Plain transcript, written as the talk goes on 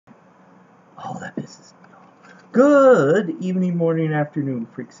This is good evening, morning, afternoon,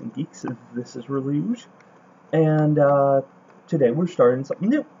 freaks and geeks. This is Reluge, and today we're starting something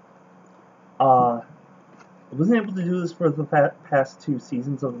new. I wasn't able to do this for the past 2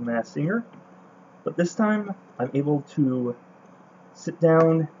 seasons of The Masked Singer, but this time I'm able to sit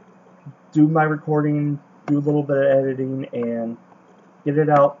down, do my recording, do a little bit of editing, and get it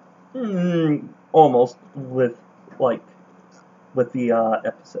out almost with the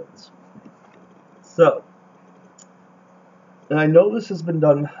episodes. So, and I know this has been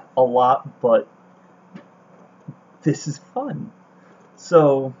done a lot, but this is fun.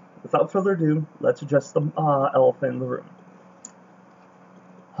 So, without further ado, let's address the elephant in the room.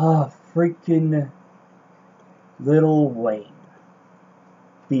 Freaking Lil Wayne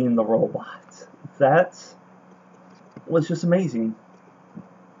being the robot. That was just amazing.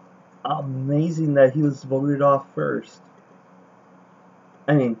 Amazing that he was voted off first.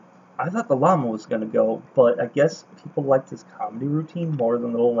 I mean, I thought the llama was gonna go, but I guess people liked his comedy routine more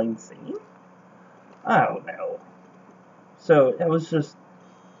than Lil Wayne singing? I don't know. So, it was just...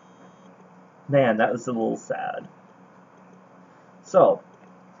 Man, that was a little sad. So,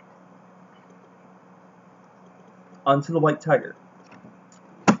 onto the White Tiger.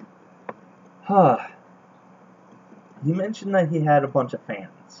 He mentioned that he had a bunch of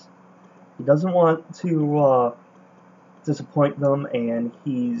fans. He doesn't want to disappoint them, and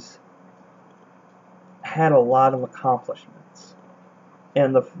he's had a lot of accomplishments.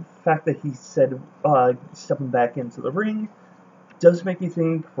 And the fact that he said stepping back into the ring does make me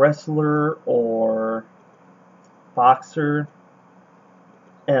think wrestler or boxer,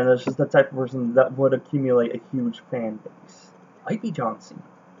 and it's just the type of person that would accumulate a huge fan base. Might be John Cena.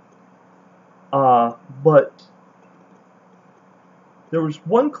 But there was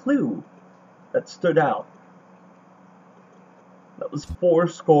one clue that stood out. That was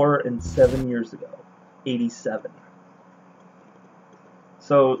 7 years ago. 87.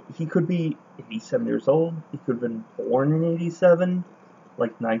 So he could be 87 years old. He could have been born in 87,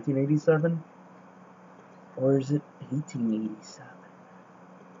 like 1987. Or is it 1887?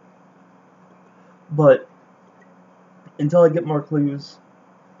 But until I get more clues,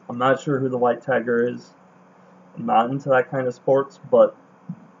 I'm not sure who the White Tiger is. I'm not into that kind of sports, but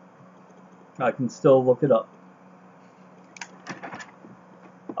I can still look it up.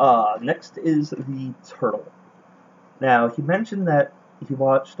 Next is the turtle. Now, he mentioned that he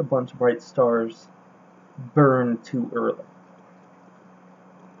watched a bunch of bright stars burn too early.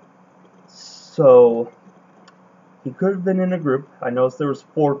 So, he could have been in a group. I noticed there was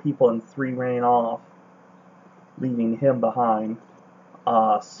 4 people and 3 ran off, leaving him behind.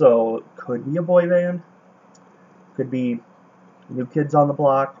 So, it could be a boy band. Could be New Kids on the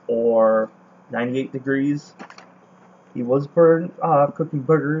Block or 98 Degrees. He was burned cooking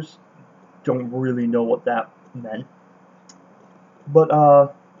burgers. Don't really know what that meant. But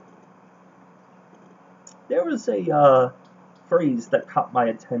there was a phrase that caught my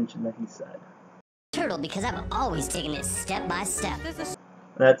attention that he said. Turtle, because I've always taken it step by step.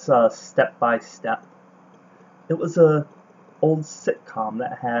 That's step by step. It was a old sitcom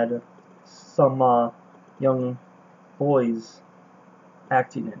that had some young boys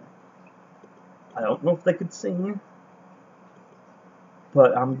acting in it. I don't know if they could sing,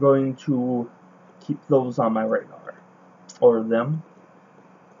 but I'm going to keep those on my radar. Or them.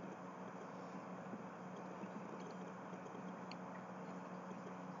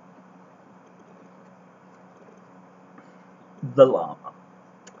 The llama.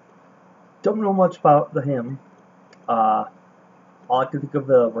 Don't know much about him. All I can think of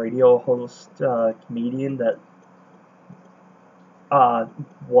a radio host, comedian that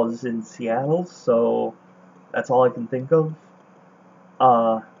was in Seattle, so that's all I can think of.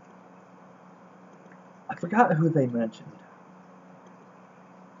 I forgot who they mentioned.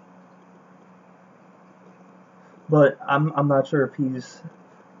 But I'm not sure if he's...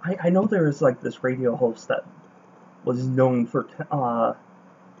 I know there is like this radio host that was known for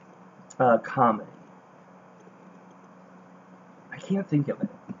comedy. I can't think of it.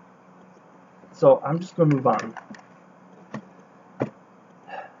 So I'm just going to move on.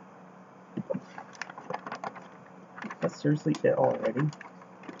 That's seriously it already.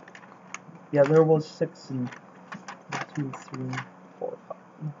 Yeah, there was 6 and 2, 3, 4, 5.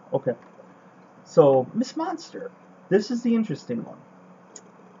 Okay. So, Miss Monster. This is the interesting one.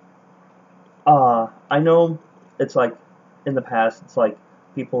 I know it's like, in the past, it's like,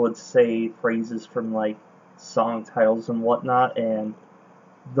 people would say phrases from, like, song titles and whatnot, and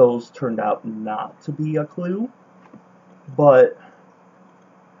those turned out not to be a clue. But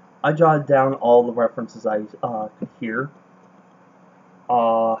I jotted down all the references I could hear.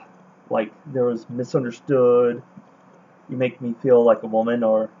 Like, there was Misunderstood, You Make Me Feel Like a Woman,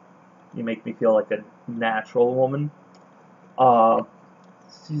 or You Make Me Feel Like a Natural Woman.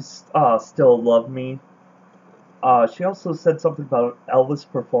 She's Still Love Me. She also said something about an Elvis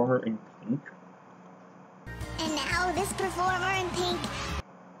performer in pink. And now this performer in pink.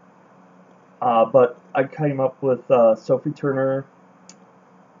 But I came up with Sophie Turner,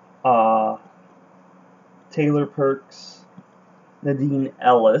 Taylor Perks, Nadine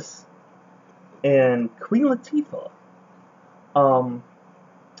Ellis, and Queen Latifah.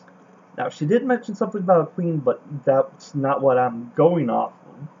 Now, she did mention something about a queen, but that's not what I'm going off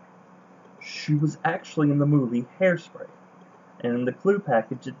of. She was actually in the movie Hairspray. And in the clue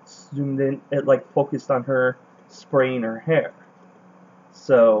package, it zoomed in, it like focused on her spraying her hair.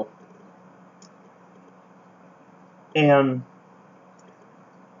 So, and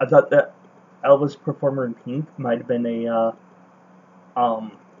I thought that Elvis performer in pink might have been a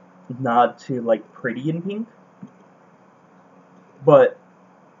nod to like Pretty in Pink. But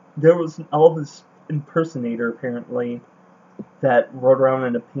there was an Elvis impersonator apparently that rode around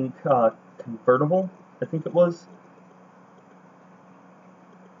in a pink convertible, I think it was.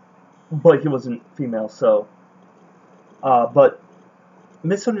 But he wasn't female, so. But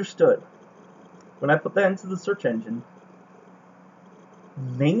Misunderstood. When I put that into the search engine, the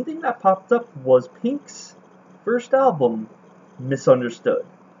main thing that popped up was Pink's first album, Misunderstood,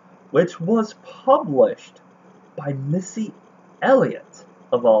 which was published by Missy Elliott,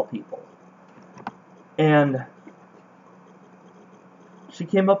 of all people. And she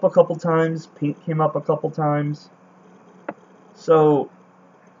came up a couple times, Pink came up a couple times, so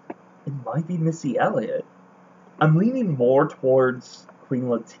it might be Missy Elliott. I'm leaning more towards Queen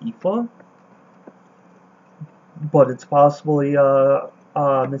Latifah, but it's possibly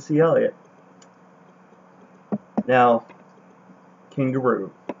Missy Elliott. Now,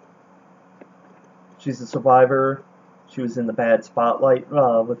 Kangaroo. She's a survivor. She was in the Bad Spotlight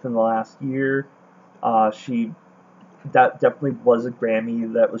within the last year. That definitely was a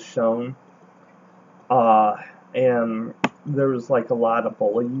Grammy that was shown. And there was like a lot of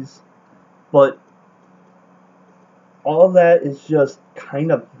bullies. But all that is just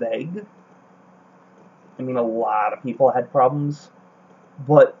kind of vague. I mean, a lot of people had problems.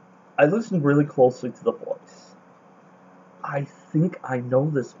 But I listened really closely to the voice. I think I know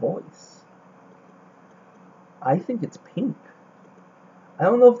this voice. I think it's Pink. I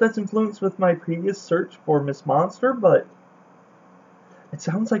don't know if that's influenced with my previous search for Miss Monster, but it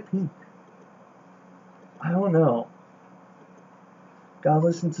sounds like Pink. I don't know. Gotta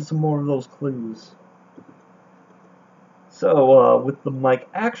listen to some more of those clues. So, with the mic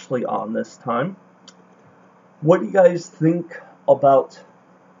actually on this time, what do you guys think about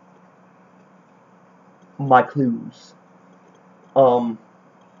my clues?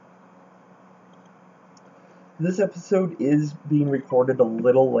 This episode is being recorded a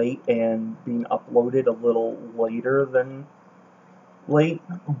little late and being uploaded a little later than late,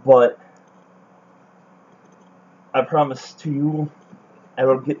 but I promise to you I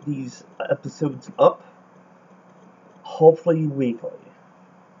will get these episodes up, hopefully weekly.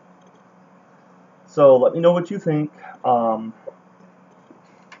 So let me know what you think. No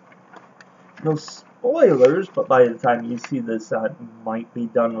spoilers, but by the time you see this, I might be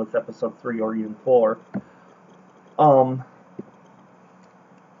done with episode 3 or even 4.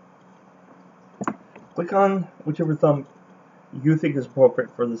 Click on whichever thumb you think is appropriate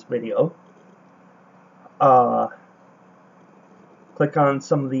for this video. Click on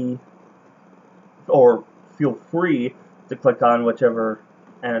some of the, or feel free to click on whichever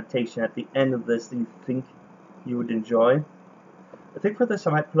annotation at the end of this that you think you would enjoy. I think for this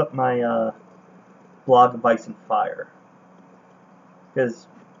I might put up my blog of Ice and Fire, because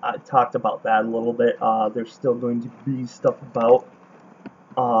I talked about that a little bit. There's still going to be stuff about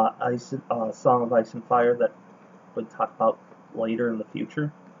Song of Ice and Fire that we'll talk about later in the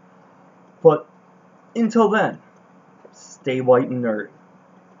future. But until then, stay white and nerdy.